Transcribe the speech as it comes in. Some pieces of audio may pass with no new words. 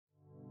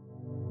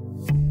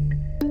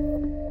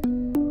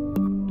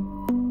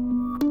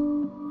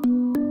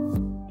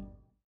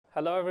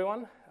Hello,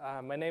 everyone.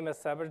 My name is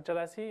Saber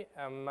Jalesi.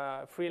 I'm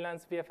a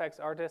freelance VFX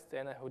artist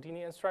and a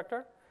Houdini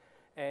instructor.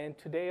 And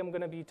today I'm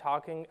going to be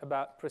talking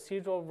about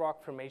procedural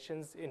rock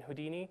formations in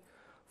Houdini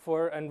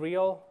for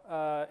Unreal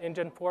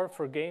Engine 4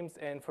 for games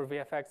and for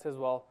VFX as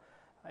well.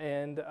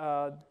 And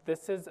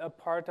this is a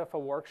part of a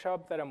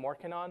workshop that I'm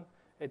working on.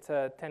 It's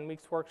a 10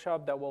 weeks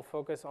workshop that will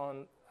focus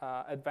on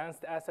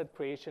advanced asset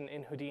creation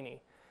in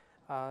Houdini.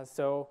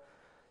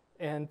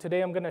 And today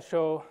I'm going to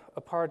show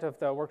a part of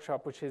the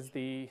workshop, which is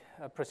the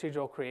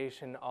procedural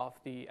creation of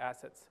the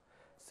assets.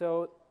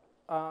 So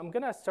I'm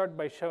going to start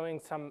by showing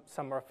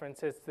some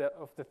references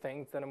of the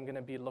things that I'm going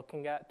to be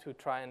looking at to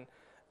try and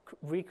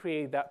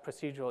recreate that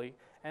procedurally.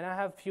 And I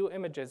have a few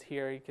images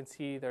here. You can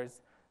see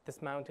there's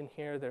this mountain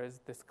here, there's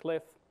this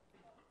cliff.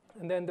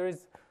 And then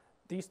there's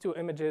these two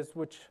images,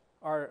 which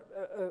are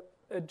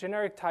a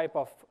generic type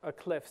of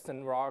cliffs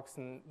and rocks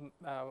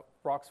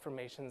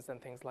formations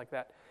and things like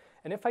that.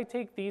 And if I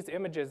take these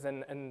images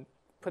and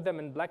put them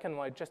in black and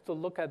white just to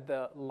look at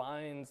the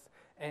lines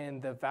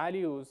and the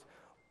values,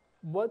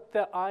 what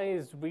the eye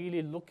is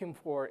really looking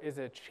for is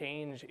a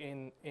change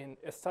in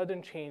a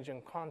sudden change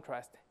in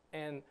contrast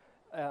and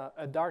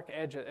a dark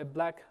edge, a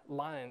black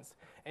lines.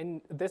 And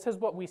this is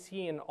what we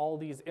see in all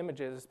these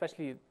images,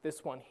 especially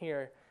this one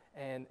here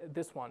and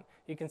this one.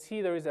 You can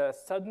see there is a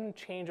sudden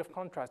change of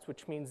contrast,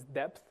 which means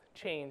depth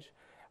change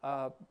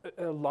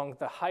along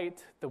the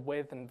height, the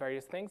width, and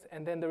various things.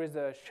 And then there is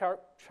a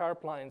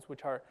sharp lines,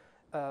 which are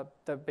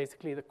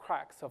basically the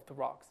cracks of the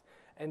rocks.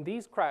 And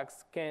these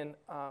cracks can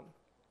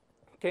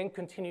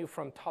continue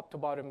from top to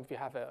bottom if you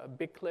have a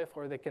big cliff,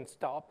 or they can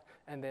stop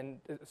and then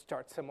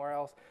start somewhere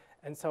else.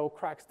 And so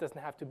cracks doesn't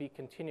have to be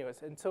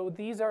continuous. And so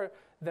these are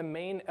the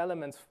main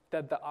elements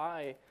that the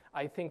eye,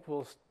 I think,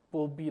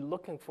 will be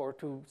looking for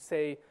to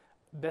say,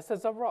 this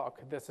is a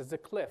rock, this is a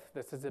cliff,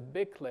 this is a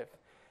big cliff.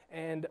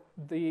 And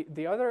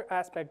the other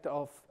aspect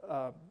of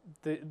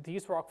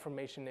these rock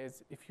formation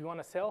is, if you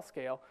want a cell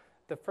scale,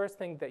 the first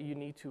thing that you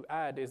need to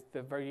add is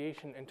the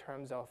variation in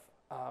terms of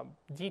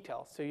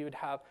details. So you would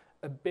have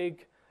a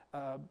big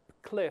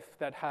cliff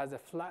that has a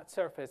flat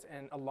surface,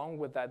 and along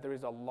with that, there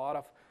is a lot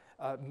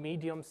of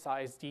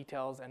medium-sized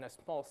details and a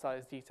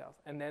small-sized details.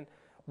 And then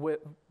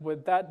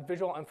with that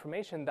visual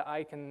information, the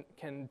eye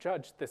can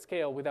judge the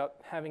scale without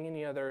having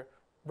any other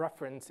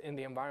reference in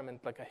the environment,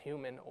 like a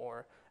human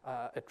or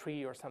a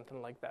tree or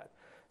something like that.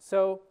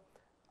 So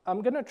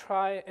I'm going to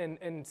try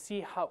and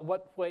see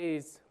what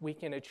ways we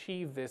can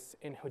achieve this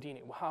in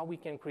Houdini, how we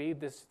can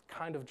create this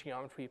kind of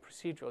geometry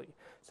procedurally.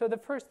 So the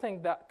first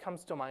thing that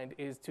comes to mind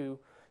is to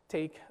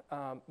take,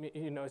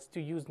 is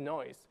to use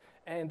noise.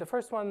 And the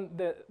first one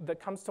that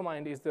comes to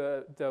mind is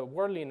the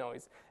whirly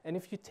noise. And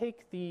if you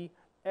take the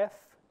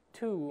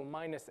F2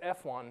 minus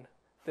F1,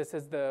 this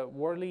is the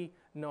whirly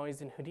noise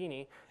in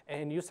Houdini,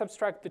 and you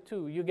subtract the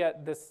two, you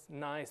get this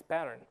nice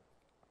pattern.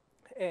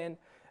 And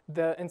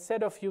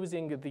instead of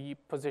using the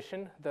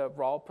position, the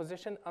raw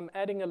position, I'm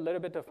adding a little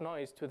bit of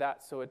noise to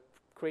that, so it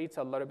creates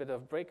a little bit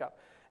of breakup.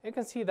 You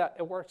can see that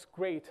it works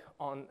great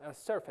on a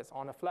surface,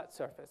 on a flat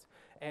surface.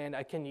 And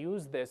I can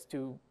use this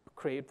to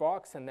create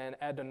rocks and then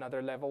add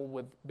another level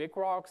with big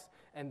rocks,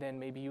 and then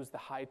maybe use the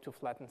height to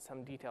flatten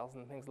some details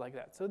and things like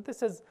that. So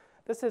this is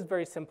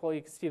very simple.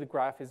 You can see the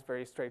graph is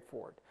very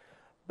straightforward.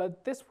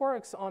 But this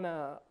works on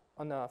a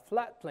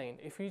flat plane.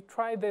 If you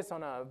try this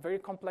on a very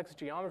complex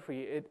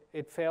geometry,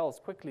 it fails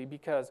quickly,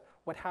 because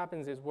what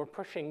happens is we're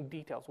pushing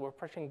details. We're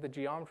pushing the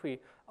geometry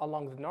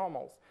along the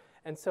normals.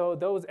 And so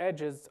those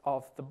edges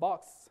of the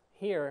box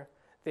here,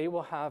 they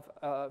will have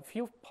a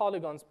few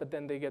polygons, but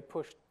then they get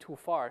pushed too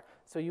far.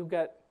 So you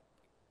get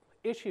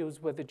issues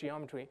with the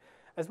geometry,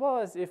 as well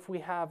as if we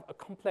have a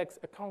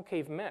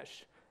concave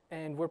mesh,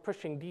 and we're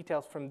pushing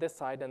details from this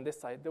side and this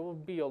side, there will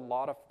be a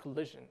lot of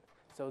collision.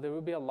 So there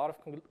will be a lot of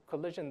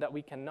collision that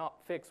we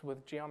cannot fix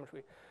with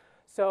geometry.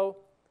 So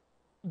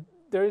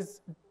there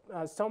is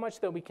so much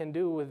that we can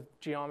do with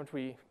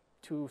geometry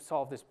to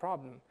solve this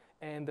problem.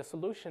 And the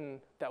solution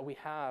that we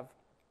have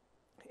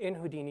in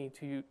Houdini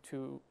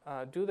to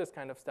do this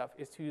kind of stuff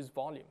is to use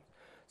volume.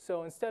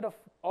 So instead of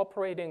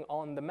operating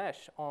on the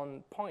mesh,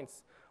 on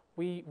points,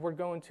 we're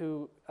going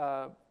to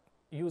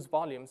use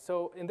volume.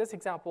 So in this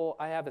example,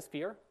 I have a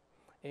sphere.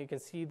 And you can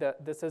see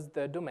that this is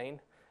the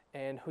domain.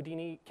 And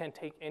Houdini can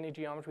take any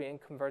geometry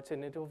and converts it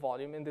into a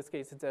volume. In this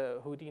case, it's a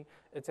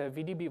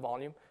VDB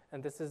volume,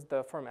 and this is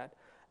the format.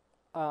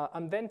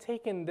 I'm then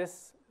taking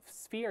this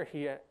sphere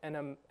here, and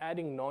I'm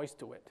adding noise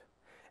to it.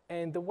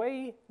 And the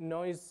way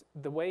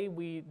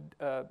we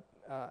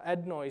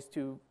add noise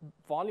to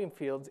volume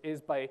fields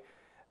is by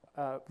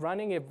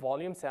running a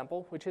volume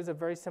sample, which is a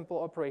very simple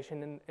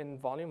operation in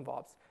volume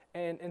VOPs.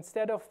 And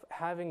instead of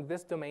having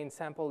this domain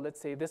sample, let's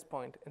say this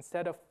point,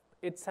 instead of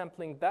it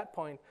sampling that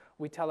point,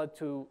 we tell it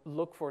to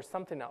look for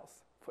something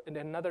else in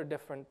another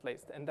different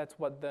place, and that's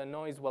what the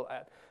noise will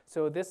add.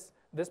 So this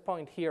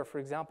point here, for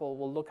example,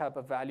 will look up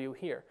a value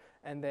here,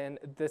 and then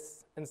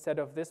instead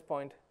of this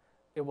point,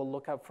 it will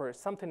look up for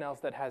something else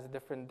that has a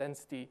different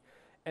density.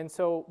 And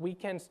so we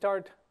can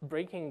start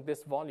breaking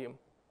this volume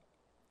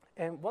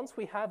And once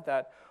we have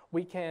that,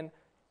 we can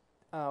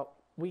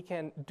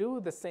do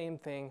the same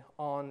thing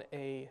on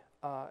an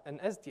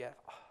SDF.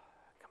 Oh,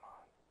 come on.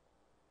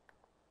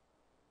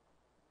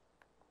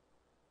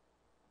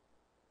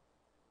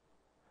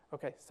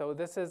 Okay, so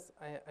this is,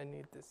 I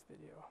need this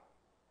video.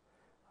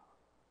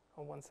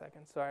 Oh, 1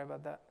 second, sorry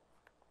about that.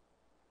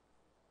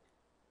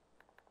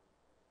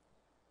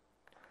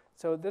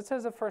 So this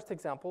is a first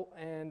example,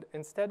 and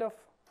instead of,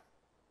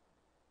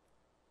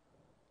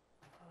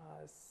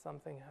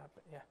 something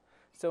happened, yeah.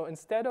 So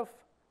instead of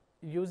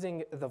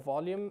using the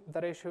volume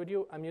that I showed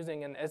you, I'm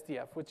using an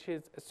SDF, which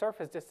is a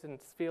surface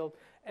distance field,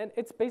 and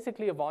it's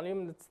basically a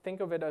volume. Let's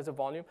think of it as a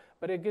volume,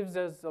 but it gives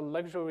us the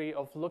luxury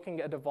of looking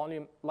at a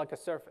volume like a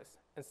surface.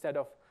 Instead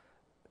of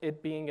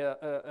it being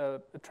a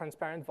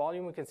transparent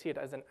volume, we can see it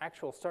as an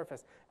actual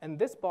surface. And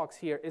this box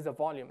here is a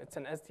volume, it's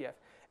an SDF.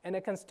 And I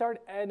can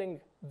start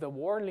adding the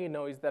Worley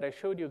noise that I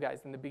showed you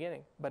guys in the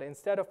beginning, but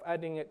instead of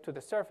adding it to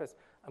the surface,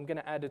 I'm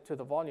gonna add it to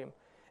the volume.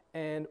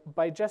 And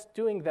by just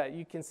doing that,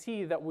 you can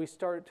see that we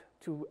start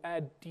to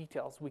add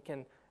details. We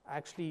can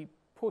actually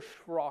push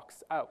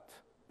rocks out,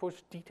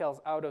 push details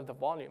out of the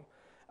volume.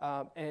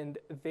 And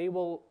they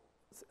will,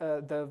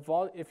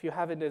 if you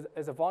have it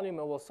as a volume,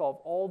 it will solve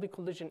all the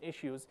collision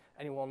issues,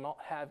 and you will not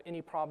have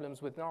any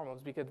problems with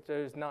normals because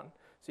there is none.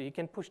 So you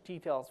can push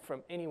details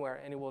from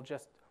anywhere, and it will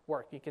just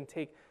work. You can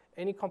take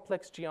any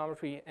complex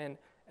geometry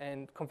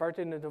and convert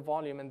it into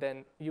volume, and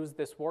then use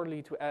this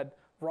Worley to add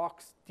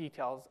rocks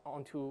details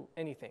onto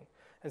anything.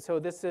 And so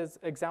this is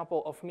an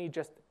example of me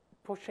just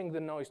pushing the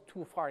noise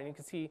too far. And you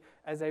can see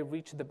as I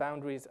reach the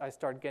boundaries, I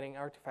start getting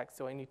artifacts.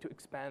 So I need to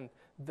expand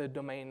the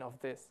domain of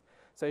this.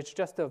 So it's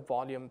just a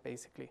volume,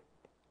 basically.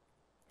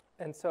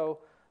 And so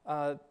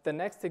the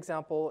next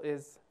example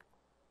is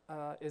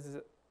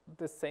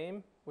the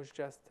same, with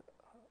just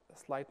a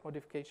slight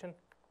modification.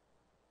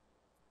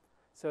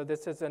 So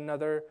this is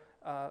another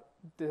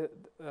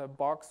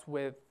box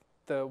with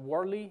the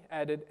Worley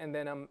added, and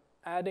then I'm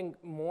adding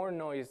more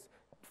noise,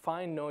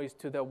 fine noise,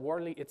 to the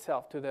Worley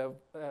itself, to the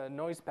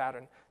noise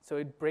pattern. So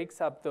it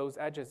breaks up those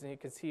edges, and you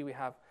can see we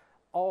have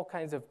all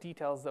kinds of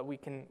details that we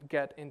can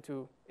get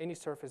into any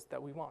surface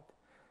that we want.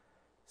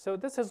 So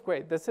this is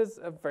great. This is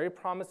a very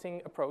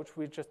promising approach.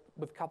 With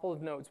a couple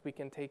of nodes, we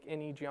can take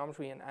any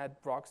geometry and add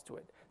rocks to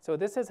it. So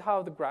this is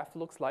how the graph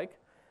looks like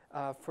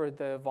for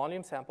the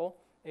volume sample.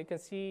 You can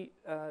see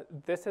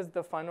this is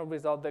the final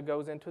result that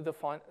goes into the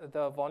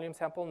volume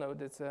sample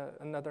node. It's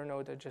another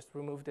node. I just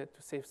removed it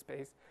to save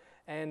space.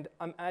 And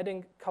I'm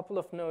adding a couple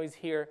of noise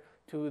here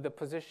to the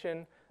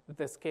position,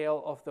 the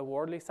scale of the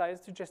Worley size,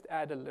 to just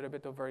add a little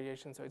bit of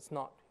variation so it's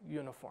not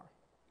uniform.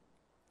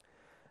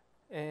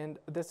 And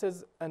this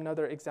is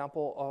another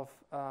example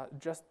of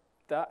just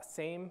that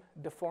same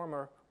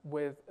deformer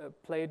with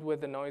played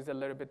with the noise a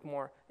little bit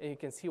more. And you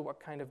can see what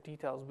kind of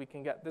details we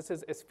can get. This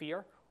is a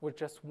sphere with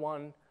just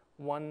one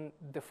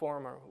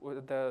deformer,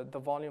 with the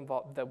volume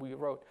that we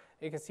wrote.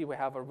 You can see we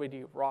have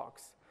already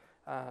rocks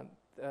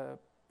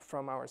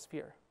from our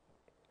sphere.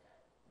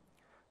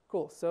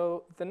 Cool,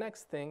 so the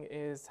next thing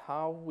is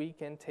how we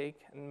can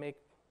take and make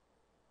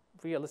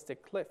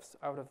realistic cliffs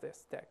out of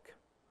this deck.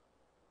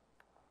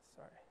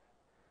 Sorry,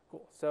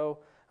 cool. So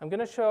I'm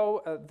gonna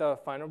show the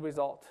final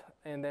result,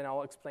 and then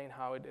I'll explain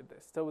how I did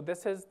this. So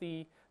this is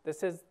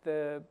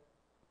the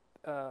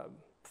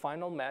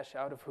final mesh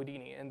out of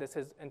Houdini, and this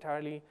is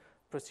entirely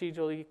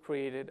procedurally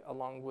created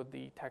along with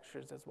the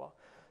textures as well.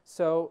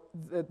 So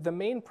the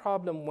main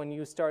problem when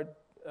you start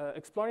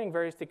exploring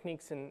various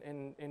techniques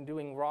in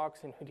doing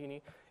rocks in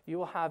Houdini, you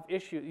will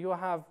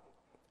have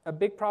a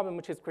big problem,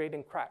 which is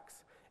creating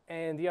cracks.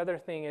 And the other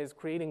thing is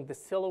creating the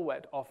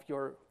silhouette of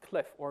your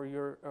cliff or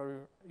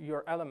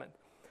your element.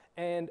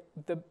 And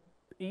the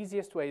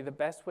easiest way, the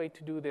best way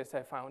to do this,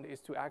 I found,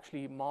 is to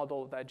actually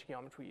model that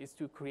geometry, is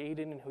to create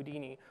it in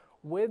Houdini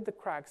with the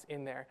cracks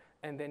in there,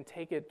 and then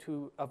take it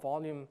to a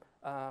volume,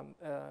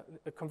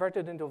 convert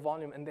it into a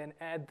volume, and then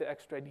add the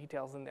extra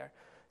details in there.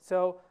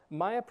 So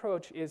my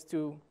approach is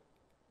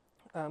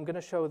I'm going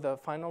to show the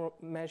final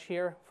mesh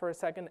here for a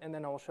second, and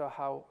then I'll show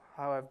how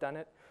I've done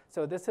it.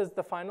 So this is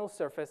the final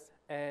surface,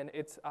 and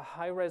it's a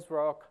high-res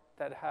rock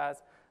that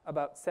has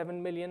about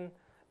 7 million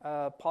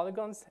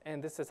polygons,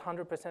 and this is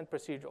 100%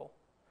 procedural.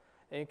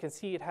 And you can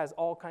see it has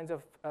all kinds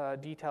of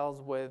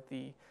details with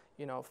the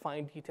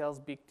fine details,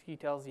 big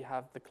details. You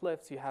have the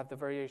cliffs, you have the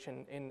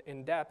variation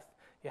in depth,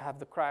 you have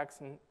the cracks,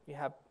 and you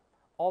have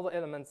all the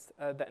elements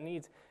that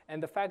needs.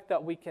 And the fact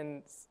that we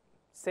can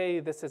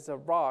say this is a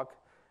rock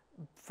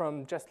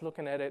from just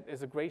looking at it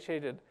is a gray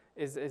shaded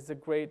is a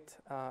great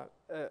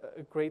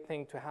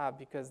thing to have,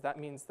 because that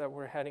means that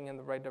we're heading in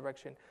the right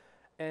direction.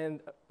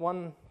 And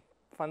one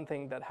fun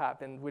thing that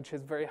happened, which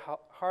is very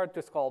hard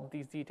to sculpt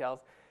these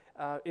details,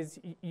 is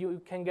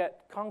you can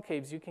get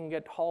concaves, you can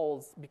get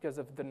holes because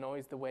of the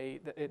noise, the way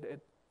that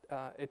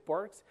it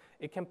works.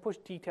 It can push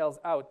details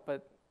out,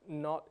 but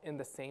not in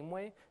the same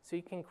way. So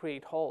you can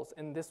create holes,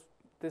 and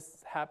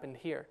this happened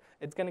here.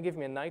 It's going to give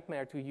me a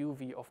nightmare to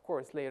UV, of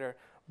course, later,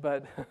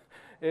 but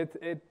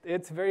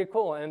it's very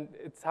cool, and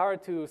it's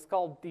hard to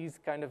sculpt these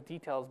kind of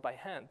details by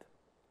hand.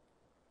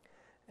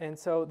 And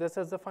so this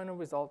is the final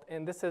result,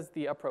 and this is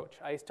the approach.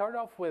 I start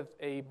off with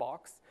a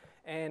box,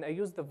 and I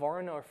use the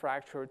Voronoi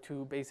fracture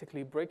to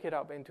basically break it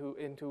up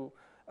into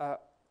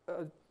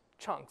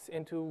chunks,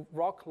 into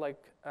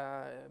rock-like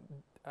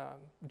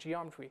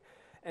geometry.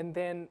 And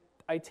then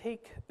I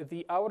take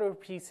the outer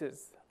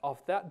pieces of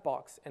that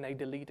box and I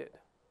delete it.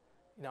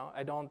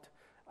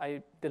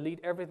 I delete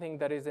everything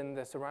that is in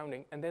the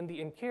surrounding. And then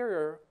the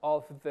interior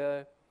of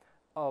the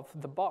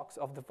box,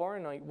 of the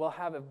Voronoi, will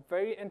have a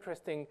very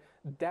interesting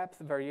depth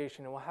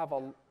variation. It will have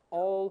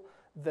all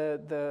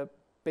the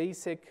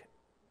basic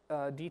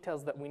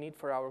details that we need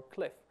for our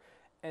cliff.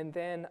 And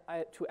then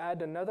to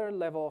add another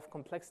level of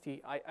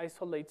complexity, I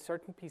isolate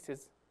certain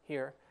pieces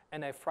here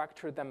and I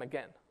fracture them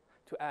again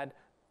to add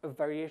a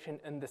variation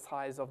in the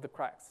size of the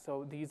cracks.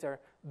 So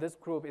this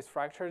group is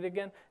fractured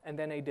again, and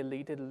then I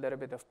deleted a little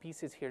bit of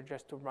pieces here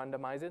just to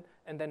randomize it,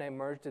 and then I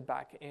merged it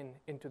back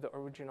into the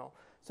original.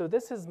 So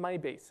this is my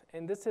base,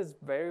 and this is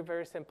very,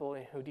 very simple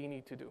in Houdini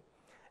to do.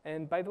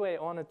 And by the way,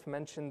 I wanted to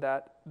mention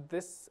that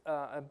this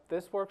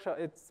workshop,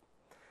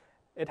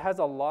 it has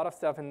a lot of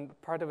stuff, and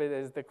part of it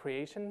is the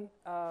creation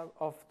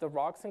of the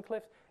rocks and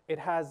cliffs. It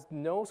has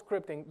no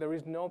scripting, there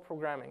is no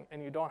programming,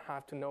 and you don't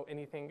have to know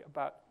anything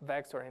about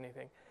Vex or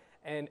anything.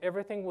 And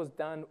everything was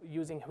done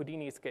using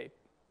Houdini Escape.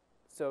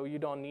 So you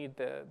don't need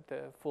the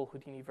full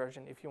Houdini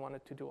version if you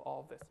wanted to do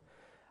all of this.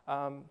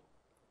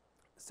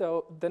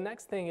 So the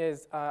next thing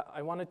is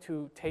I wanted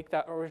to take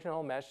that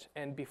original mesh,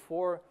 and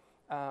before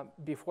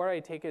I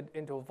take it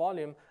into a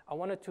volume, I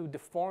wanted to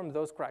deform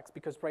those cracks,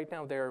 because right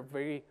now they're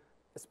very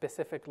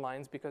specific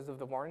lines because of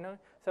the Voronoi.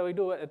 So we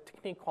do a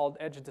technique called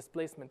edge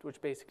displacement,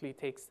 which basically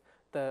takes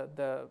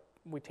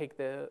we take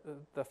the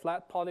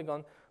flat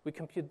polygon, we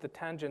compute the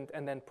tangent,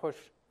 and then push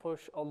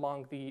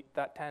along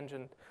that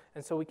tangent.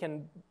 And so we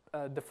can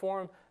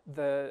deform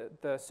the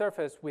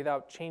surface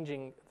without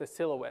changing the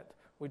silhouette.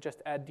 We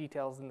just add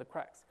details in the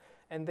cracks.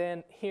 And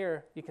then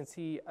here you can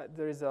see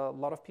there is a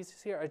lot of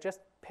pieces here. I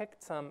just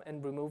picked some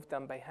and removed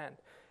them by hand.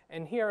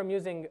 And here I'm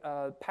using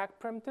pack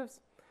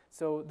primitives.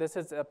 So this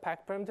is a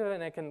pack primitive,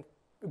 and I can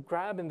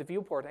grab in the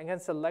viewport. I can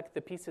select the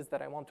pieces that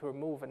I want to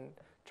remove and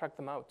check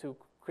them out to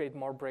create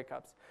more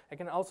breakups. I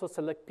can also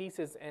select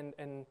pieces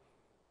and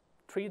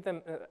treat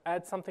them,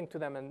 add something to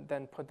them, and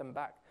then put them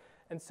back.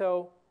 And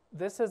so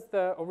this is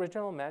the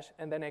original mesh,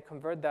 and then I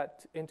convert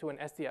that into an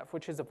SDF,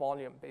 which is a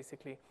volume,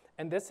 basically.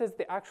 And this is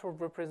the actual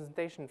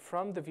representation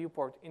from the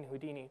viewport in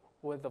Houdini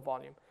with the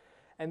volume.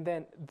 And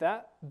then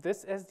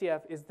this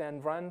SDF is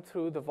then run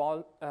through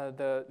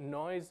the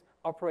noise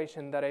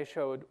operation that I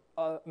showed,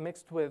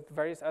 mixed with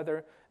various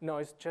other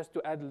noise, just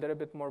to add a little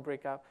bit more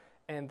breakup.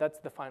 And that's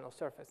the final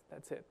surface.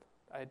 That's it.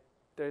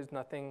 There's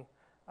nothing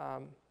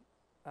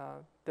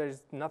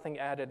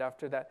added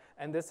after that.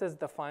 And this is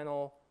the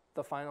final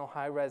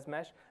high-res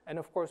mesh. And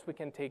of course, we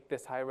can take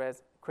this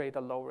high-res, create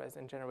a low-res,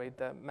 and generate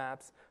the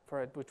maps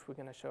for it, which we're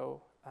going to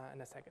show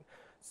in a second.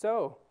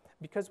 So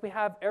because we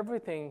have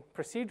everything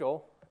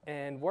procedural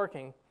and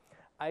working,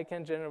 I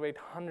can generate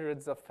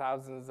hundreds of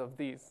thousands of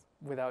these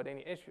without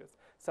any issues.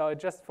 So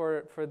just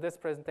for this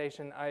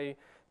presentation, I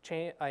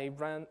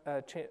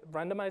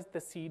randomized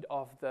the seed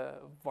of the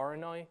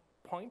Voronoi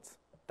points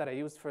that I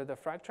used for the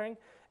fracturing.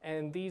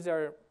 And these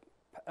are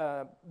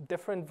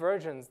different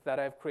versions that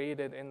I've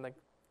created in like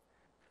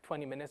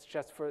 20 minutes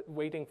just for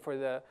waiting for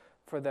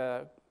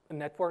the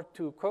network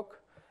to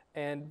cook.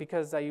 And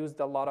because I used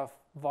a lot of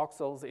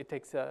voxels, it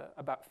takes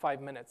about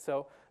 5 minutes.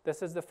 So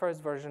this is the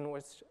first version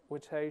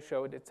which I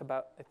showed. It's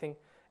about, I think,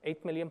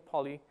 8 million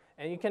poly.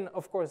 And you can,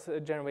 of course,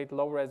 generate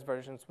low-res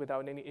versions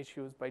without any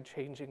issues by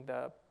changing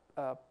the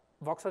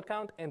voxel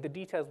count, and the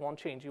details won't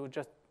change. It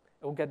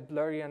will get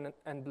blurrier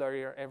and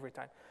blurrier every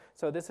time.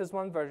 So this is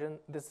one version.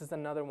 This is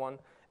another one.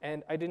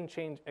 And I didn't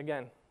change,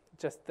 again,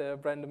 just the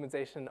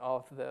randomization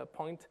of the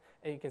point.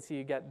 And you can see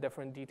you get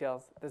different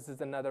details. This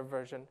is another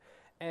version.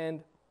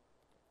 And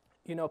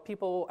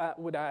people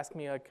would ask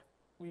me, like,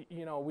 we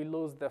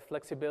lose the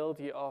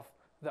flexibility of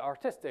the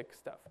artistic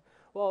stuff.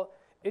 Well,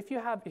 if you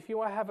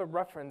have a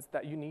reference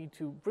that you need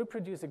to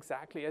reproduce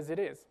exactly as it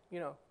is,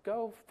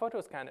 go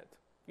photoscan it.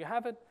 You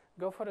have it,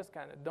 go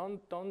photoscan it.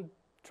 Don't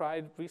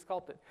try to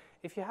resculpt it.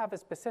 If you have a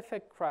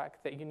specific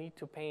crack that you need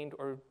to paint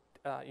or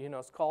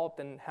sculpt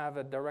and have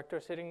a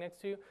director sitting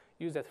next to you,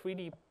 use a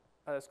 3D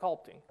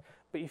sculpting.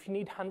 But if you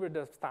need hundreds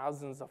of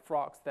thousands of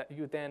rocks that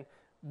you then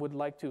would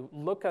like to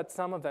look at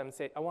some of them and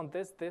say, I want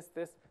this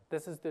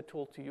is the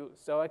tool to use.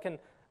 So I can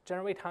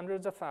generate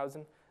hundreds of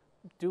thousands,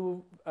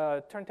 do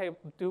turntable,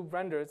 do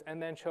renders,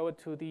 and then show it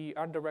to the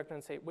art director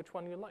and say which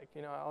one you like.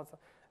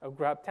 I'll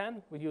grab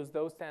 10. We use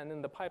those 10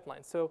 in the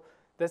pipeline. So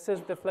this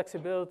is the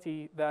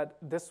flexibility that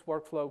this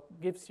workflow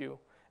gives you,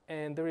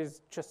 and there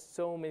is just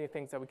so many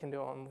things that we can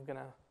do. I'm going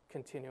to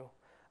continue.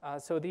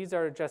 So these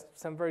are just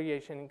some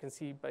variation. You can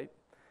see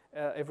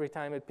every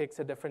time it picks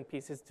a different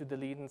pieces to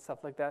delete and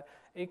stuff like that.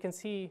 And you can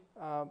see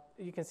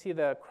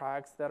the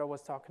cracks that I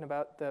was talking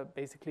about.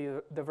 Basically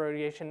the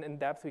variation in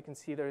depth. We can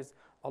see there's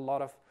a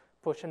lot of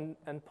push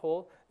and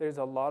pull. There's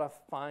a lot of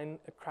fine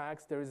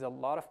cracks. There is a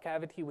lot of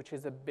cavity, which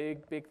is a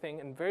big thing,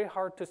 and very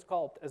hard to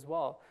sculpt as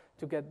well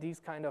to get these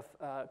kind of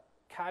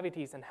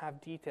cavities and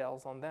have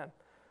details on them.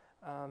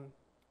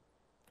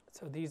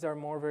 So these are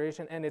more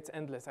variation, and it's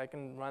endless. I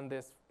can run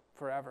this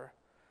forever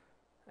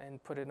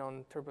and put it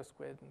on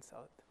TurboSquid and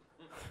sell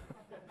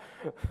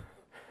it.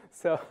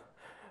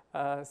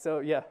 So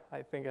yeah,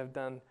 I think I've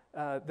done.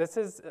 This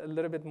is a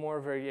little bit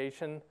more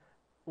variation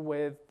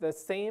with the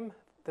same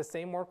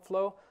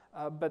workflow,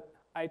 but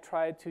I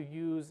tried to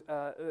use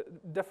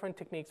different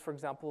techniques. For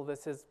example,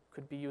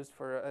 could be used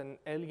for an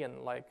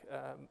alien-like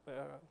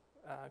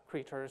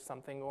creature or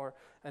something, or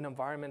an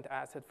environment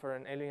asset for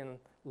an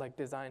alien-like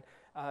design.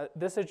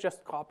 This is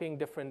just copying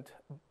different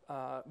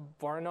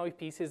Voronoi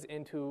pieces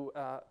into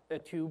a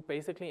tube,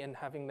 basically, and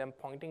having them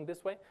pointing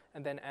this way,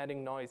 and then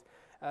adding noise.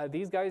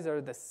 These guys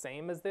are the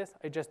same as this.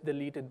 I just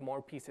deleted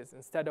more pieces.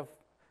 Instead of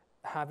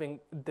having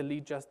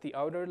delete just the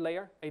outer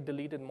layer, I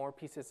deleted more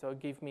pieces, so it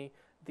gave me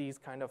these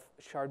kind of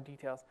sharp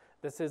details.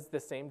 This is the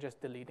same,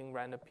 just deleting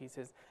random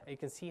pieces. And you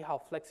can see how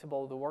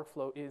flexible the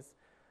workflow is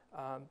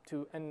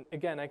and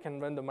again, I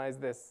can randomize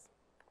this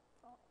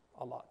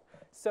a lot.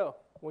 So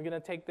we're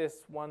gonna take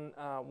this one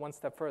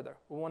step further.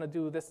 We wanna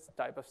do this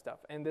type of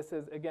stuff. And this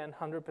is, again,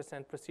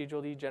 100%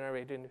 procedurally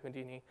generated in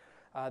Houdini.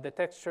 The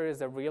texture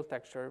is a real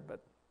texture,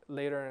 but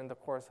later in the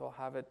course, we'll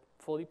have it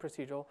fully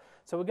procedural.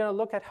 So we're gonna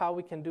look at how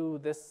we can do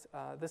this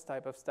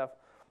type of stuff,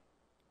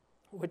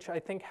 which I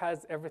think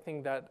has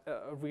everything that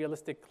a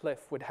realistic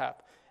cliff would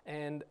have.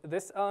 And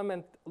this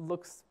element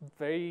looks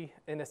very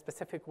in a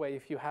specific way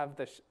if you have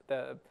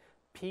the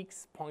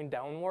peaks point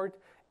downward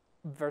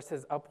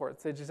versus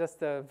upwards. It's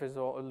just a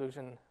visual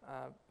illusion,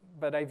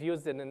 but I've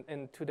used it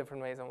in two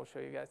different ways, and we'll show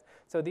you guys.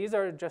 So these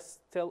are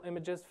just still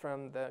images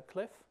from the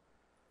cliff.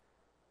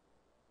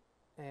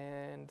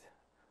 And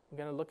I'm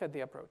gonna look at the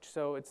approach.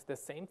 So it's the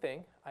same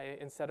thing.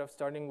 Instead of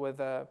starting with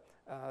that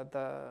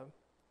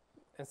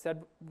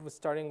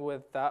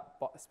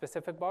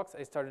specific box,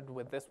 I started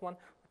with this one,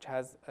 which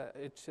has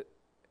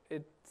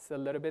it's a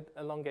little bit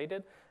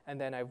elongated, and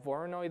then I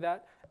Voronoi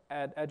that,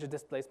 add edge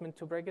displacement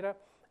to break it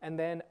up, and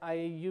then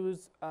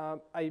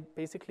I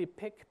basically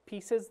pick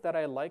pieces that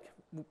I like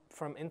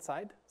from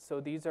inside.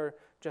 So these are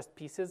just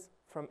pieces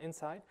from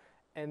inside,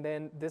 and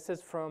then this is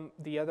from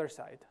the other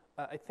side.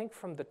 I think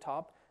from the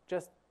top,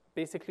 just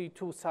basically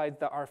two sides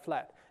that are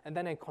flat, and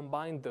then I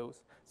combine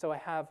those. So I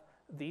have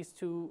these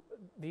two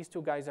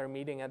guys are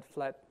meeting at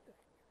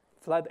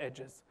flat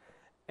edges.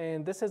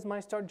 And this is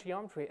my start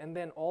geometry. And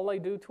then all I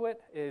do to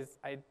it is,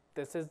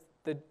 this is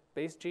the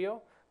base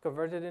geo,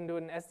 convert it into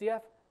an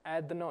SDF,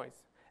 add the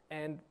noise.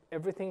 And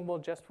everything will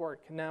just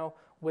work. Now,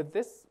 with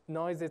this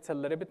noise, it's a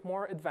little bit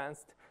more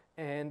advanced.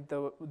 And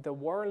the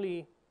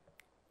Worley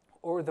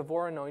or the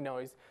Voronoi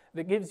noise,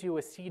 that gives you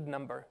a seed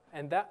number.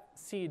 And that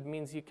seed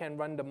means you can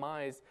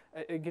randomize.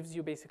 It gives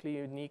you basically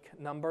a unique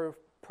number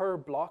per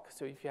block.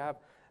 So if you have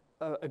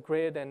a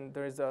grid and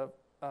there's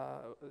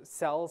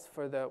cells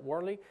for the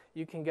Worley,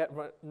 you can get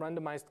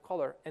randomized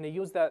color. And I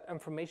use that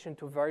information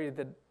to vary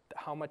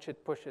how much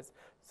it pushes.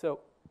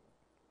 So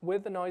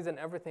with the noise and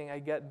everything, I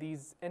get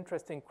these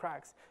interesting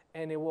cracks.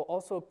 And it will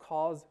also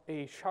cause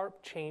a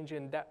sharp change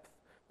in depth,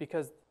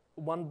 because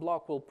one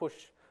block will push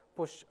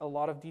a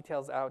lot of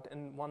details out,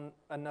 and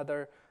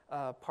another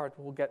part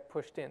will get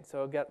pushed in.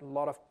 So I'll get a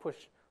lot of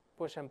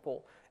push and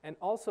pull. And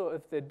also,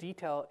 if the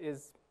detail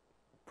is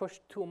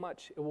pushed too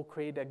much, it will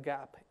create a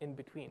gap in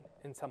between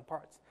in some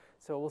parts.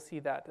 So we'll see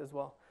that as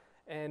well.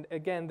 And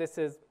again, this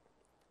is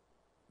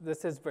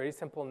very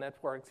simple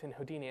networks in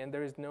Houdini, and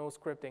there is no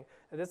scripting.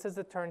 This is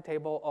a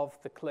turntable of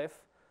the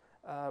cliff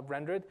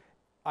rendered.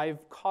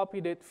 I've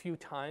copied it a few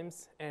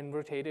times and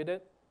rotated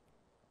it,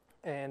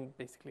 and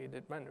basically it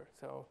did render.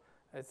 So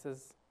this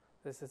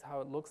is how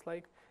it looks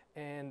like.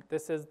 And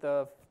this is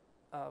the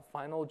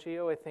final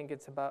geo. I think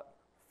it's about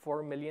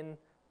 4 million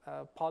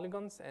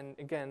polygons. And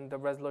again, the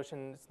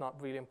resolution is not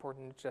really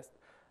important. It's just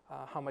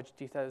how much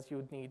details you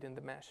would need in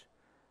the mesh.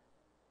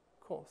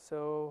 Cool.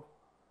 So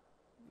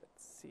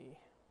let's see.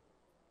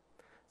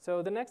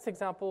 So the next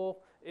example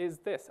is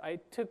this. I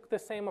took the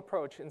same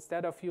approach.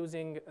 Instead of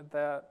using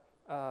that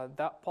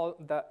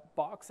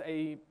box,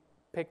 I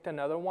picked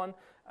another one.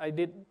 I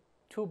did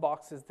 2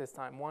 boxes this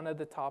time, one at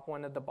the top,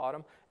 one at the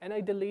bottom, and I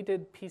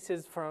deleted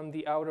pieces from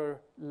the outer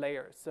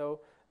layer.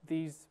 So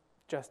these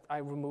I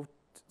removed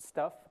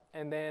stuff,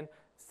 and then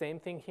same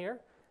thing here,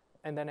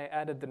 and then I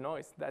added the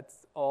noise.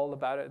 That's all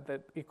about it,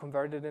 that you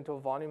convert it into a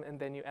volume, and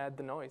then you add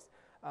the noise.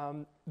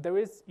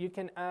 You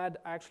can add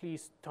actually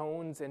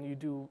stones, and you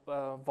do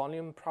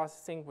volume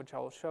processing, which I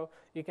will show.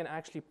 You can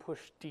actually push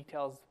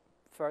details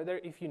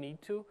further if you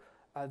need to.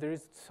 There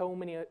is so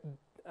many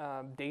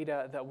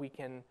data that we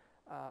can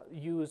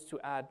use to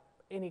add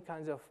any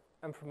kinds of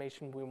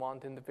information we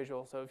want in the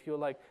visual. So if you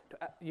like,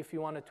 if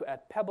you wanted to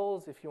add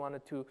pebbles, if you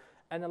wanted to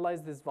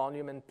analyze this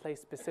volume and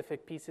place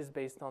specific pieces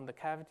based on the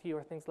cavity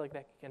or things like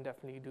that, you can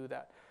definitely do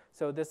that.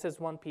 So this is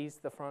one piece,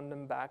 the front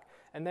and back.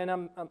 And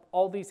then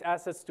all these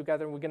assets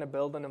together, we're going to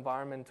build an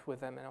environment with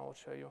them, and I will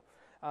show you.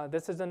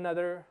 This is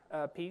another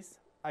piece.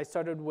 I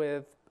started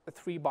with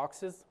 3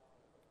 boxes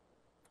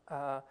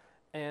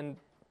and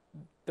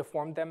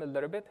deformed them a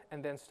little bit,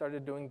 and then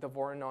started doing the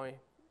Voronoi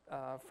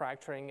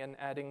fracturing and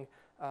adding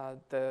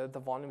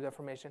the volume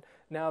deformation.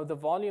 Now the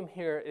volume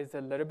here is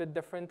a little bit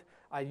different.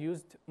 I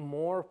used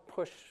more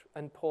push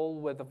and pull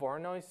with the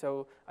Voronoi,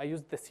 so I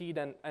used the seed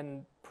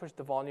and pushed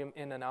the volume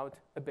in and out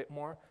a bit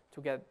more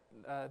to get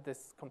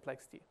this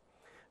complexity.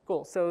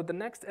 Cool, so the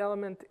next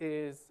element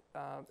is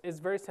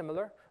very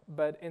similar,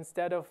 but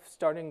instead of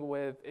starting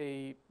with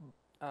a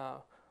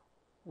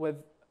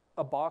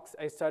box,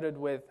 I started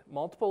with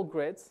multiple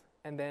grids,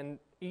 and then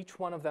each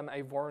one of them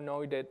I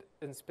Voronoid it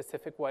in a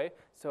specific way,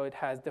 so it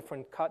has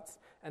different cuts,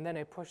 and then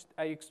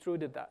I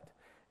extruded that.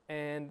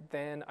 And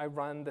then I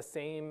run the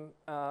same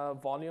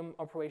volume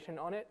operation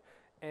on it.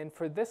 And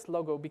for this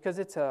logo, because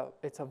it's a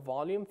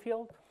volume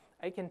field,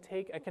 I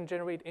can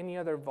generate any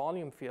other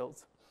volume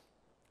fields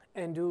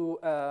and do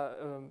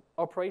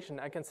operation.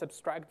 I can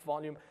subtract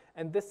volume,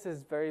 and this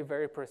is very,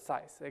 very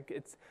precise. Like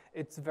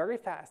it's very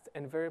fast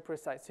and very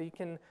precise. So you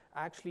can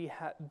actually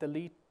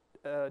delete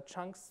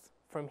chunks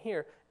from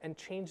here and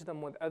change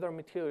them with other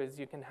materials.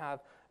 You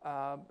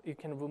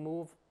can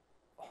remove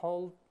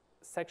whole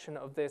section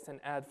of this and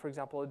add, for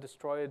example, a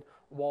destroyed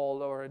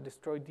wall or a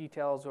destroyed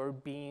details or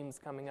beams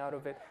coming out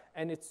of it,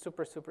 and it's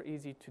super, super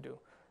easy to do.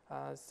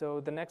 So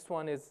the next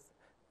one is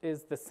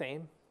the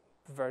same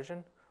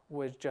version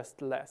with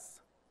just less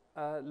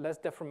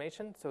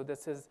deformation. So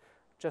this is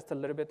just a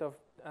little bit of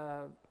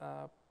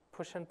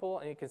push and pull,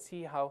 and you can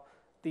see how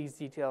these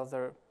details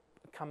are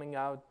coming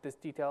out. This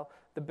detail,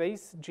 the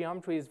base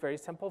geometry is very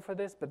simple for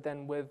this, but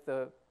then with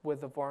the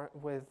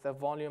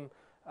volume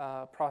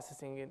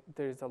processing,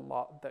 there's a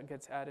lot that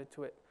gets added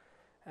to it.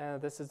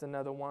 This is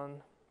another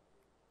one,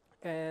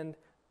 and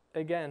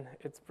again,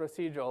 it's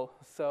procedural.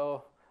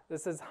 So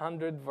this is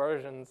 100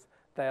 versions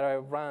that I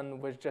run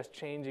with just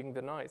changing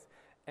the noise,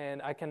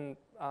 and I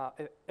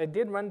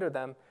did render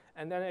them,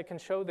 and then I can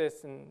show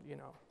this and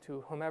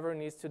to whomever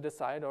needs to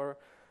decide,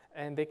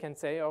 and they can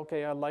say,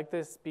 okay, I like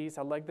this piece,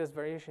 I like this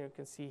variation. You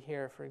can see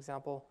here, for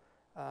example,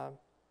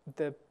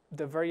 the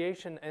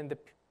variation and the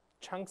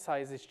chunk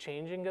size is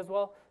changing as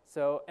well.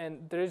 So,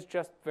 and there is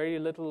just very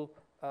little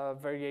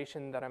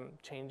variation that I'm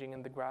changing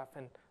in the graph,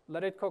 and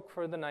let it cook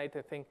for the night.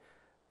 I think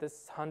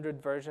this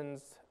 100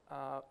 versions,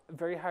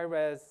 very high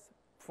res,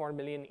 4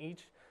 million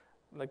each,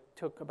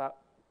 took about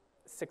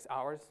 6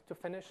 hours to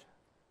finish,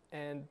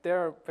 and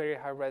they're very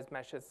high res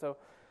meshes. So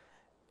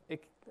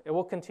it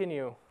will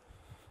continue.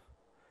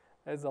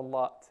 There's a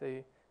lot, so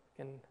you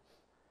can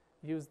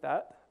use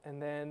that.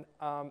 And then,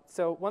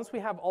 so once we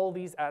have all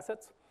these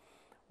assets,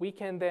 we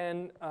can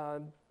then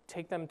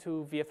take them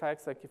to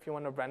VFX. Like if you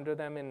want to render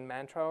them in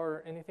Mantra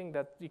or anything,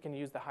 that you can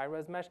use the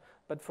high-res mesh.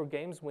 But for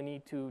games, we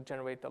need to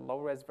generate the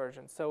low-res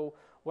version. So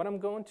what I'm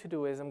going to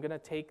do is I'm going to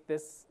take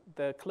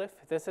the cliff.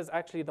 This is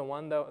actually the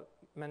one that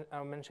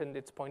I mentioned.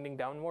 It's pointing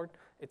downward.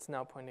 It's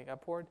now pointing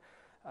upward.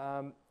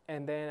 And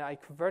then I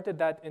converted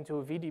that into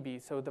a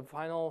VDB. So the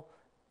final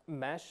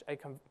mesh, I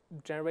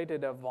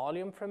generated a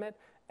volume from it,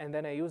 and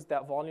then I used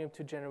that volume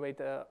to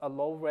generate a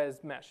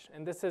low-res mesh.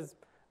 And this is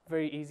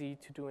very easy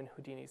to do in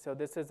Houdini. So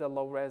this is a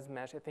low-res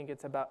mesh. I think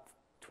it's about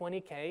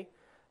 20K.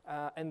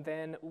 And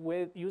then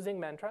with using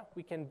Mantra,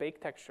 we can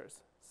bake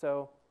textures.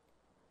 So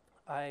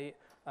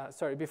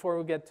sorry, before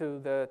we get to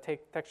the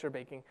texture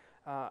baking,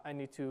 I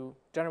need to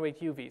generate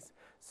UVs.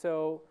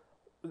 So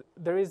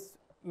there is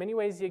many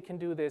ways you can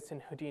do this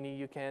in Houdini.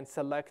 You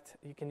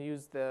can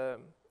use the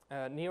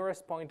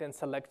nearest point and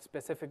select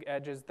specific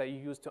edges that you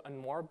use to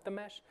unwarp the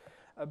mesh.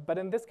 But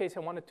in this case, I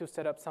wanted to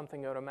set up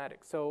something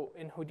automatic. So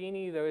in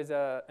Houdini, there is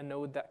a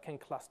node that can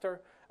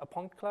cluster a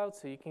point cloud.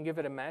 So you can give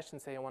it a mesh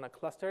and say, I want to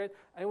cluster it.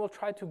 And it will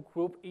try to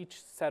group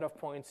each set of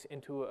points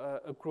into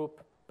a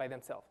group by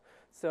themselves.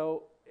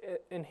 So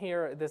in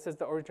here, this is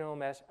the original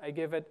mesh. I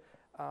give it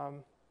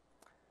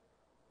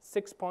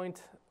 6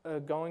 points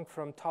going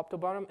from top to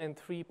bottom and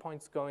 3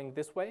 points going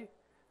this way.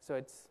 So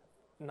it's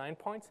 9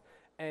 points.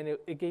 And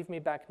it gave me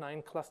back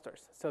 9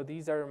 clusters. So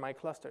these are my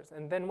clusters.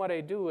 And then what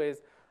I do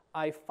is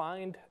I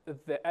find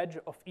the edge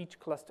of each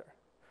cluster.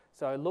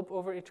 So I loop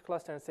over each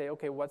cluster and say,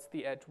 okay, what's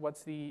the edge?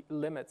 What's the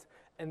limits?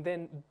 And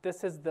then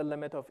this is the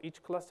limit of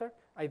each cluster.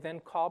 I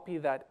then copy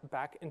that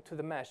back into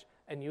the mesh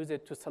and use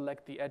it to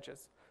select the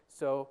edges.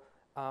 So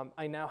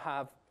I now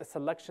have a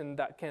selection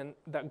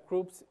that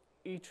groups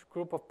each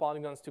group of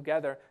polygons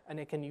together, and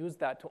I can use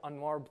that to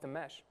unwarp the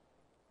mesh.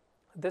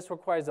 This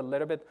requires a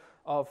little bit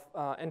of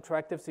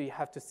interactive, so you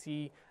have to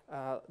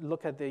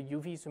look at the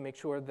UVs to make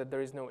sure that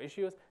there is no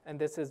issues. And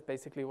this is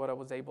basically what I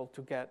was able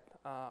to get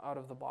out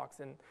of the box.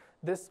 And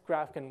this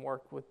graph can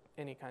work with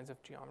any kinds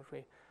of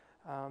geometry.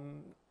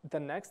 The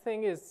next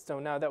thing is, so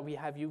now that we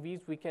have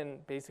UVs, we can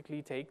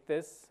basically take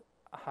this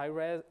high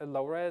res,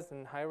 low res,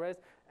 and high res,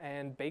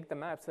 and bake the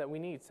maps that we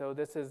need. So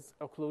this is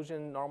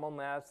occlusion, normal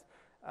maps,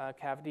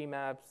 cavity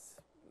maps,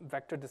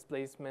 vector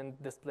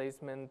displacement,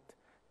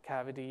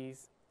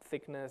 cavities,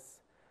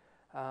 thickness,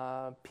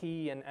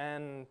 P and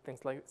N,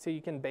 things like. So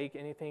you can bake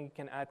anything. You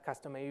can add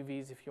custom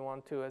AUVs if you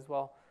want to as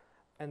well.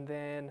 And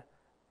then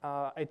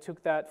I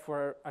took that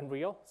for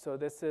Unreal. So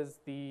this is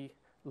the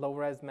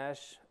low-res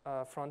mesh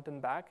front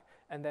and back.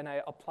 And then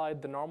I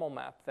applied the normal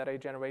map that I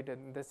generated.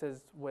 And this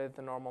is with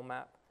the normal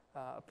map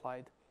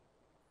applied.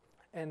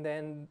 And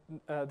then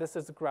this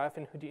is a graph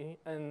in Houdini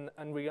and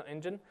Unreal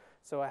Engine.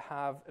 So I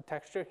have a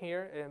texture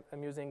here.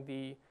 I'm using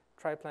the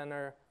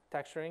triplanar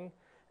texturing.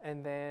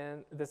 And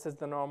then this is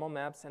the normal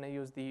maps, and I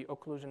use the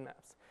occlusion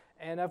maps.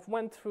 And I've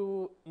went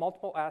through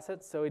multiple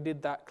assets. So I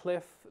did that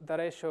cliff that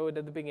I showed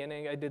at the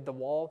beginning. I did the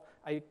wall.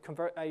 I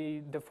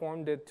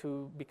deformed it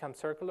to become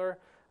circular.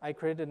 I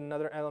created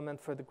another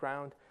element for the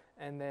ground.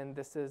 And then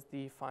this is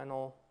the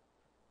final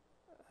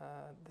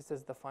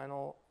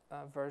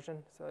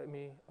version. So let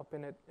me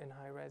open it in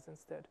high res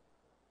instead.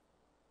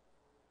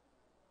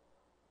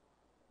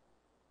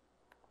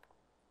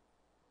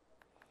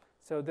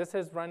 So this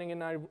is running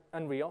in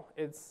Unreal.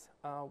 It's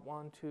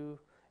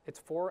it's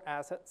 4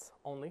 assets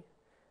only,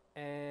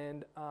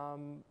 and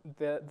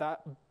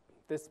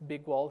this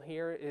big wall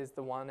here is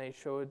the one I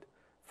showed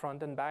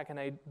front and back, and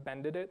I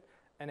bended it,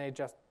 and I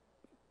just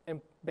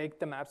baked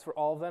the maps for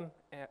all of them,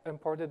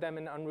 imported them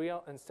in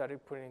Unreal, and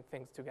started putting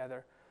things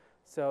together.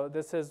 So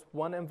this is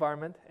one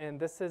environment, and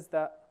this is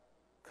the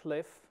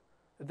cliff,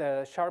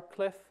 the sharp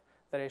cliff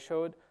that I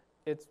showed.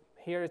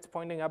 Here it's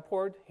pointing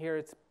upward, here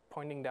it's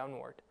pointing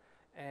downward.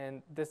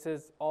 And this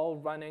is all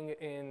running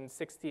in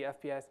 60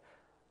 FPS.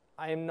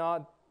 I am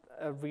not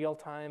a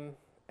real-time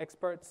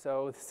expert,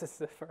 so this is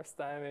the first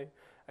time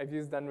I've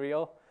used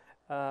Unreal.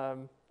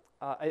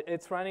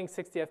 It's running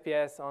 60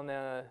 FPS on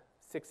a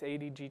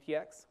 680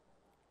 GTX,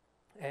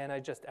 and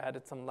I just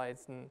added some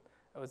lights, and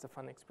it was a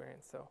fun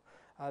experience. So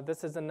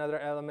this is another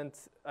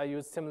element. I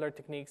used similar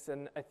techniques,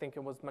 and I think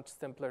it was much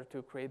simpler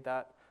to create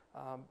that.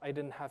 I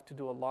didn't have to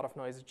do a lot of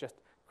noise. It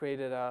just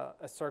created a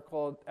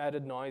circle,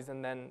 added noise,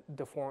 and then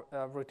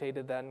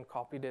rotated that and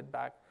copied it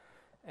back.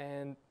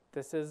 And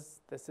this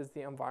is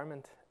the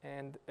environment,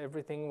 and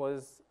everything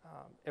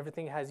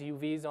has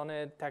UVs on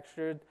it,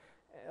 textured.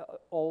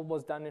 All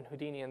was done in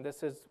Houdini, and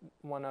this is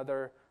one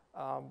other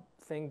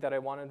thing that I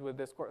wanted with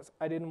this course.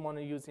 I didn't want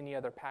to use any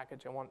other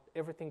package. I want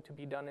everything to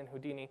be done in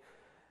Houdini.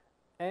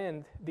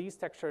 And these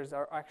textures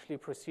are actually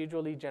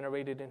procedurally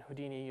generated in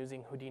Houdini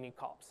using Houdini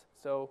cops.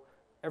 So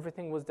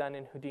everything was done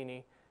in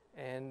Houdini.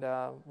 And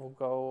we'll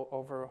go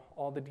over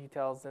all the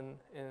details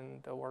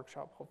in the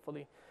workshop,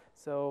 hopefully.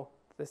 So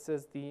this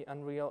is the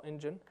Unreal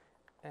Engine,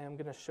 and I'm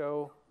going to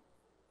show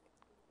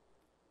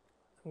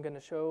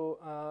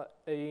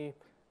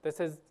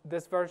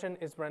this version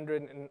is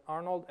rendered in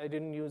Arnold. I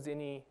didn't use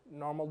any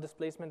normal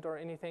displacement or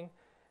anything,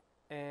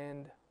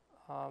 and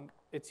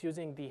it's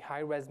using the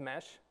high-res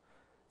mesh.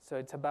 So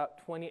it's about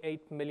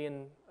 28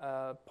 million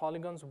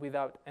polygons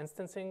without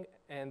instancing,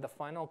 and the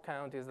final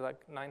count is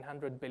like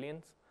 900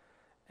 billions.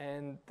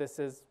 And this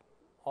is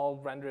all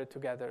rendered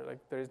together. Like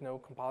there is no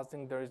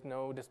compositing, there is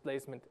no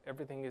displacement.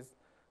 Everything is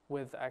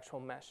with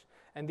actual mesh.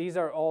 And these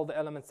are all the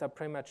elements I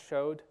pretty much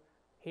showed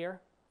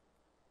here.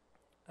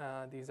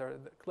 These are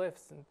the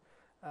cliffs.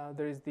 And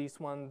there is this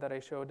one that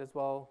I showed as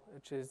well,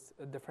 which is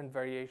a different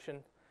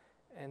variation.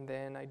 And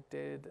then I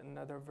did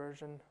another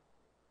version.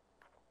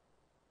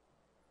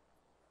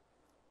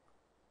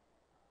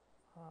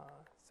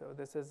 So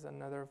this is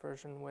another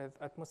version with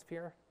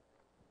atmosphere.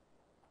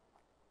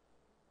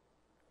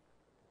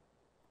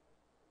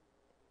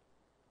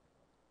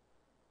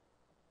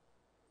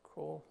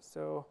 Cool.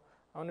 So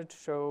I wanted to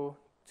show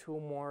two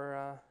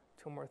more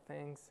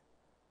things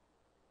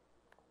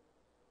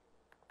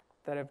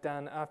that I've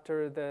done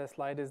after the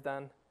slide is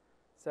done.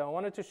 So I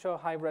wanted to show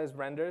high-res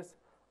renders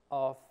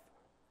of,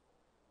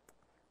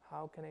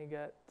 how can I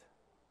get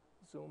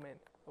zoom in?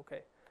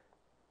 Okay.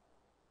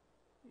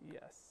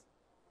 Yes.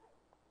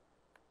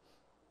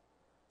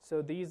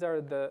 So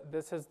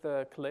this is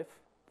the cliff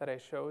that I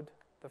showed,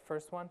 the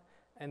first one.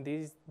 And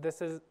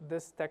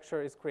this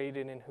texture is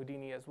created in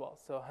Houdini as well.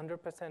 So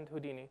 100%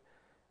 Houdini,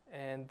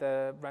 and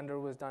the render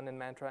was done in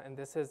Mantra. And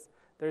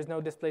there's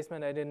no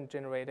displacement I didn't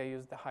generate. I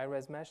used the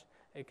high-res mesh.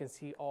 You can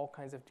see all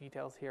kinds of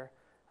details here.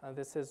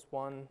 This is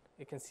one.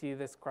 You can see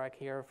this crack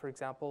here, for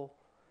example.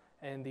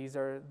 And these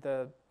are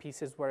the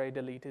pieces where I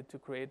deleted to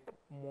create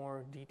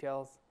more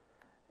details.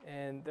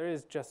 And there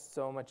is just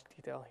so much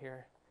detail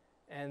here.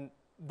 And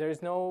there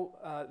is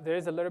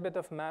a little bit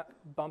of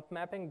bump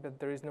mapping, but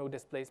there is no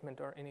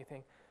displacement or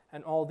anything.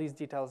 And all these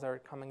details are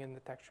coming in the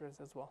textures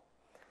as well.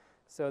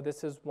 So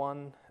this is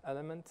one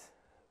element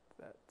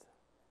that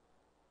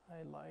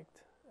I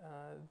liked.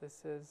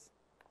 This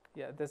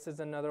is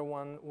another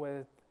one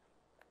with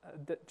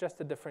just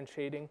a different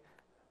shading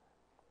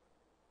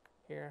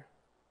here.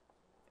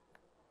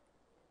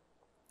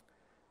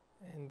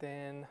 And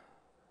then,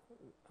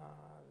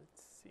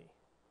 let's see.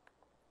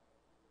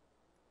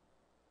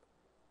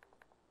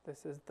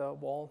 This is the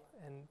wall,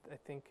 and I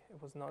think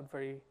it was not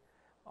very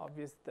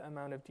obvious the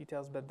amount of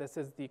details, but this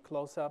is the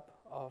close-up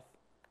of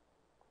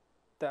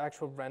the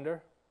actual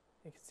render.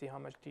 You can see how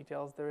much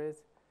details there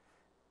is.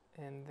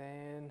 And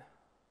then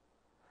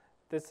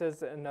this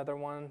is another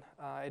one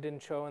I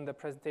didn't show in the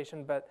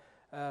presentation, but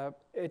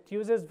it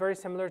uses very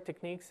similar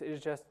techniques.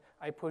 It's just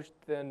I pushed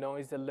the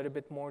noise a little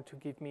bit more to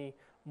give me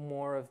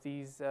more of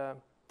these, the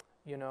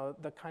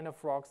kind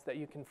of rocks that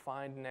you can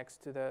find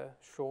next to the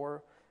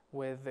shore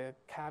with the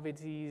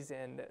cavities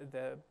and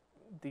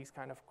these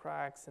kind of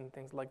cracks and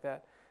things like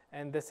that.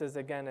 And this is,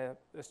 again,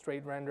 a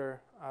straight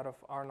render out of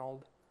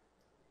Arnold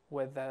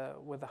with a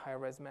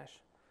high-res mesh.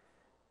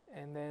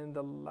 And then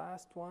the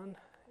last one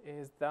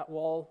is that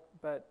wall,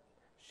 but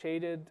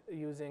shaded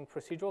using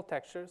procedural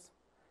textures.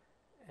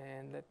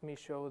 And let me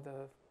show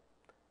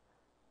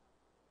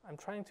I'm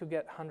trying to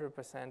get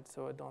 100%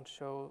 so I don't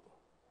show,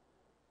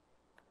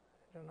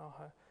 I don't know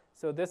how.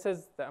 So this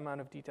is the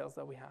amount of details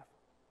that we have.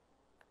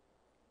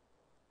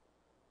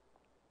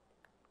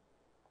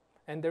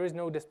 And there is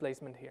no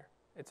displacement here.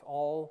 It's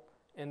all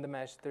in the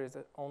mesh. There is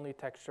only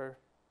texture,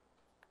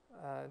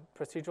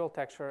 procedural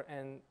texture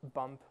and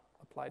bump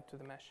applied to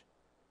the mesh.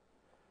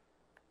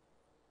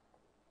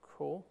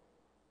 Cool.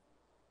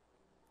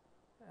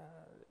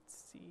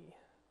 Let's see.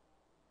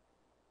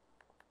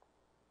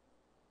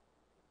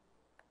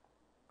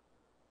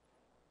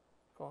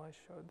 Cool, I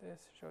showed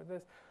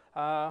this.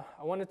 I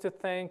wanted to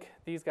thank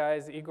these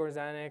guys, Igor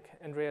Zanik,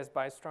 Andreas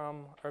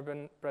Bystrom,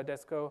 Urban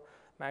Bradesco,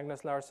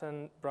 Magnus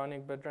Larsson,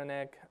 Bronik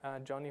Budranek,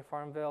 Johnny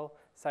Farmville,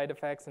 Side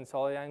Effects, and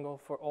Soliangle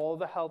for all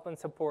the help and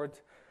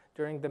support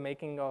during the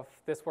making of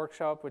this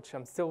workshop, which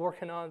I'm still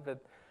working on,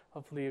 but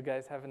hopefully you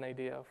guys have an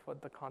idea of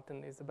what the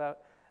content is about.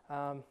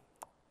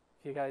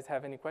 If you guys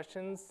have any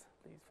questions,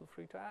 please feel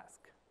free to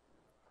ask.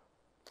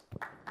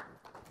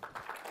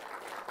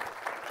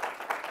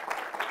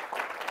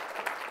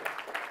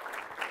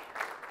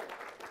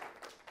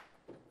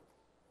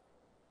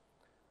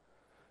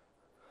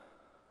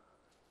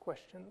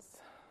 Questions?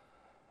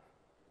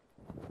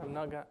 I'm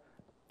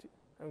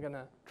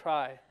gonna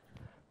try.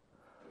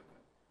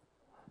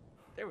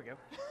 There we go.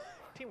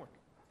 Teamwork.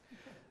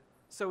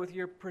 So with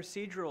your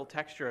procedural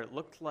texture, it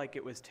looked like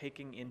it was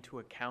taking into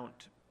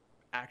account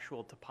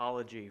actual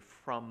topology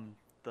from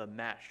the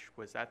mesh.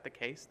 Was that the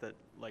case?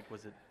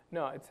 Was it?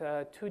 No, it's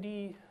a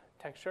 2D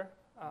texture,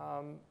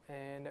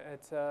 and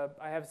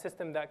I have a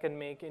system that can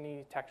make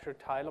any texture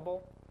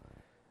tileable.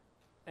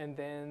 And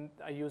then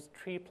I use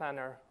tree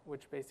planner,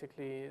 which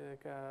basically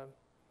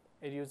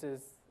it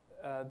uses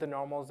the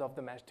normals of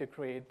the mesh to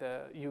create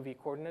the UV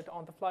coordinate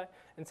on the fly.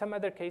 In some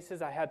other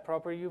cases, I had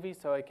proper UV,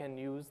 so I can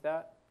use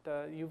the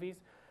UVs.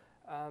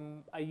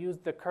 I use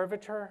the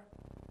curvature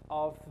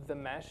of the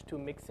mesh to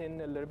mix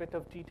in a little bit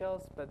of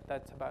details, but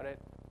that's about it.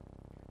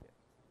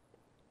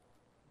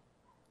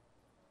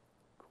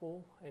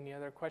 Cool. Any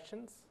other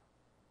questions?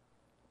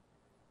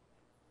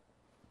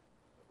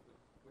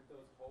 With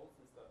those holes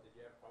and stuff, did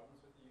you have problems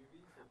with the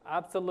UV?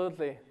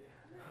 Absolutely.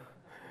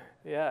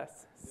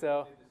 Yes.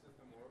 So. Did the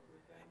system work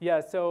with that?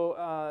 Yeah.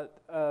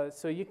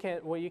 So you can.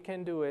 What you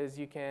can do is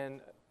you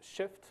can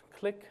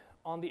click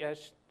on the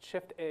edge,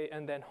 Shift A,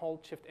 and then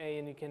hold Shift A,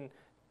 and you can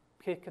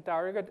pick a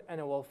target, and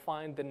it will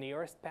find the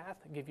nearest path,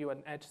 give you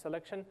an edge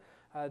selection.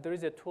 There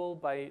is a tool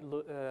by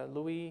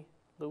Louis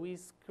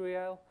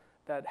Skriel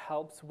that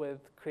helps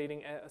with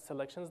creating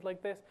selections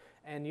like this,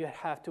 and you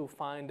have to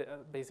find,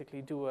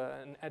 basically do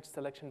an edge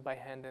selection by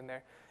hand in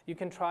there. You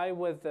can try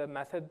with the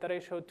method that I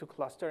showed to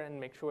cluster and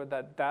make sure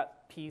that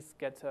that piece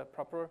gets a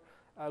proper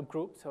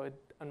group so it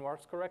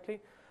unwarps correctly.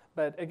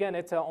 But again,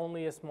 it's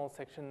only a small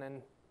section,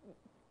 and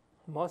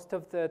most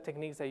of the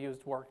techniques I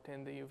used worked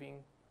in the UVing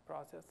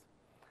process.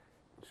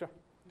 Sure.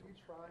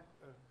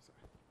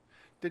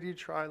 Did you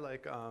try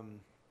like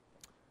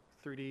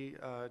 3D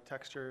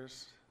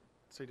textures,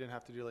 so you didn't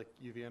have to do like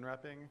UV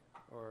unwrapping,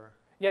 or?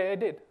 Yeah, I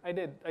did.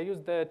 I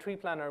used the tree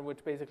planner,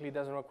 which basically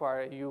doesn't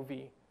require a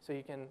UV, so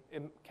it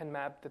can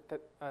map the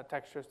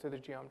textures to the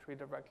geometry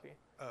directly.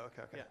 Oh,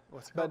 okay. Yeah.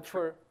 What's it But called?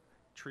 for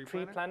tree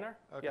planner,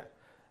 Okay. yeah.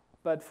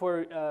 But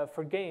for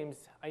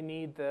games, I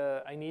need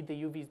the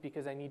UVs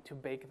because I need to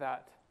bake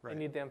that. Right. I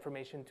need the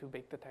information to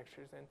bake the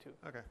textures into.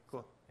 Okay,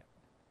 cool.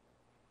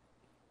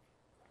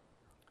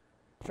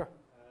 Sure.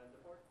 The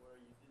part where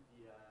you did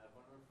the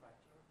vulnerable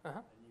fracture, Uh-huh.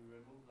 and you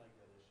remove like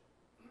the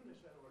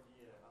shell or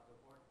the outer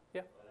part.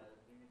 Yeah.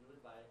 Do you do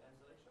it by hand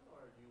selection,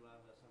 or do you have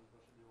some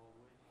procedural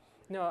way?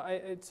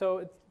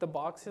 No, the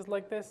box is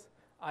like this.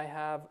 I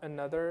have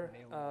another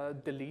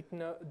delete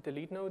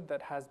node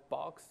that has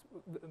box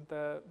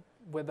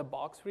with the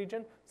box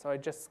region. So I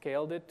just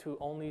scaled it to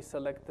only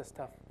select the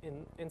stuff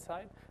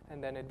inside,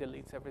 and then it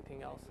deletes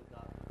everything else. The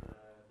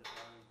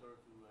parameter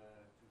to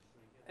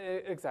shrink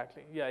it.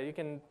 Exactly. Yeah, you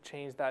can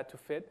change that to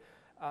fit.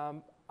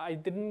 I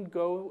didn't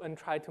go and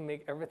try to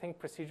make everything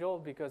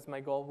procedural because my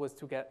goal was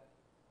to get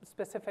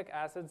specific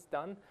assets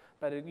done.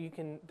 But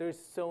there's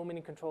so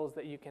many controls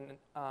that you can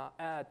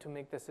add to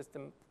make the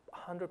system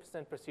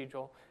 100%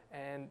 procedural,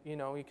 and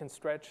you can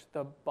stretch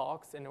the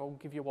box and it will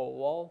give you a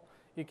wall.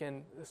 you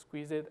can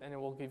squeeze it and it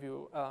will give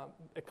you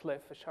a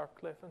cliff, a sharp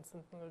cliff and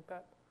something like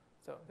that.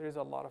 So there's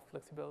a lot of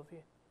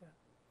flexibility. Yeah.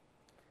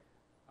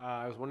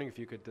 I was wondering if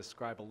you could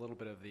describe a little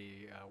bit of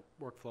the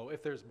workflow,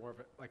 if there's more of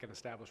like an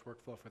established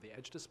workflow for the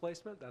edge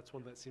displacement. That's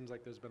one that seems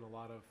like there's been a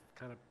lot of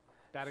kind of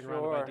batting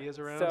around of ideas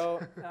around.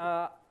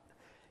 So,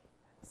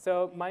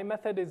 so my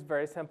method is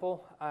very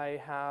simple. I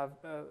have,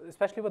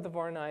 especially with the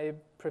Voron, I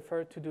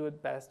prefer to do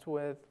it best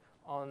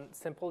on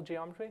simple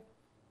geometry.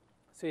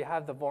 So you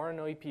have the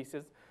Voronoi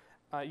pieces,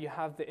 you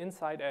have the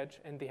inside edge,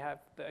 and they have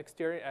the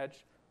exterior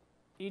edge.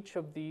 Each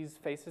of these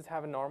faces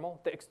have a normal.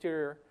 The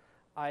exterior,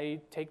 I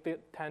take the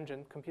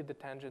tangent, compute the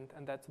tangent,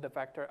 and that's the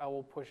vector. I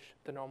will push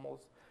the normals.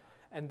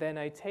 And then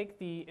I take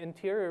the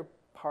interior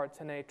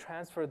parts and I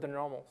transfer the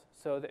normals.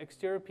 So the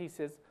exterior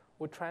pieces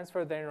would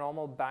transfer their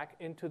normal back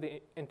into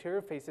the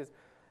interior faces.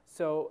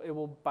 So it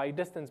will, by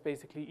distance,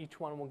 basically, each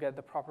one will get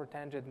the proper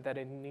tangent that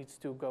it needs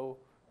to go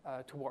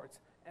towards.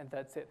 And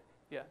that's it.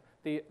 Yeah.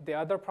 The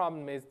other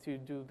problem is to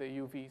do the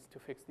UVs, to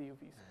fix the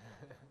UVs.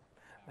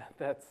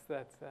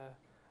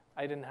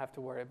 I didn't have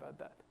to worry about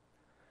that.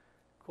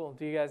 Cool.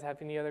 Do you guys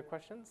have any other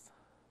questions?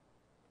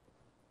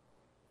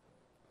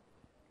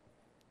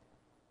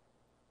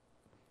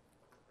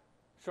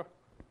 Sure.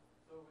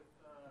 So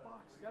with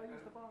box, you gotta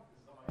use the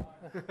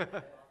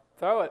box.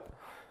 Throw it.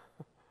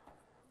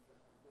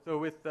 So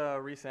with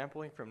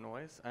resampling from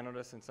noise, I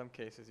noticed in some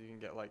cases you can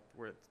get like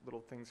where it's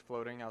little things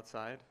floating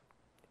outside.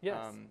 Yes.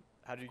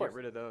 How do you course. get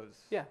rid of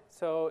those? Yeah.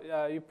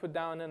 So you put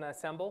down an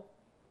assemble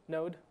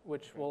node,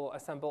 which will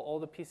assemble all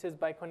the pieces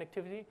by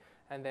connectivity,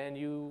 and then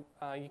you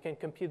can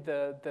compute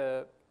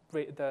the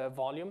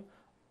volume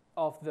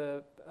of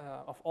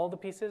all the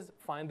pieces,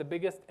 find the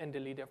biggest, and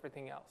delete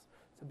everything else.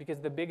 So because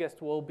the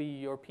biggest will be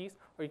your piece,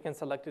 or you can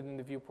select it in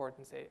the viewport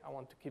and say, I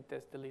want to keep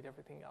this, delete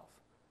everything else.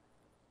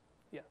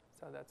 Yeah,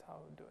 so that's how I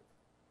would do it.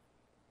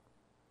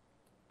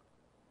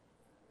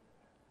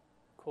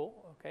 Cool,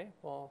 okay.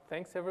 Well,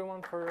 thanks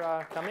everyone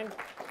for coming.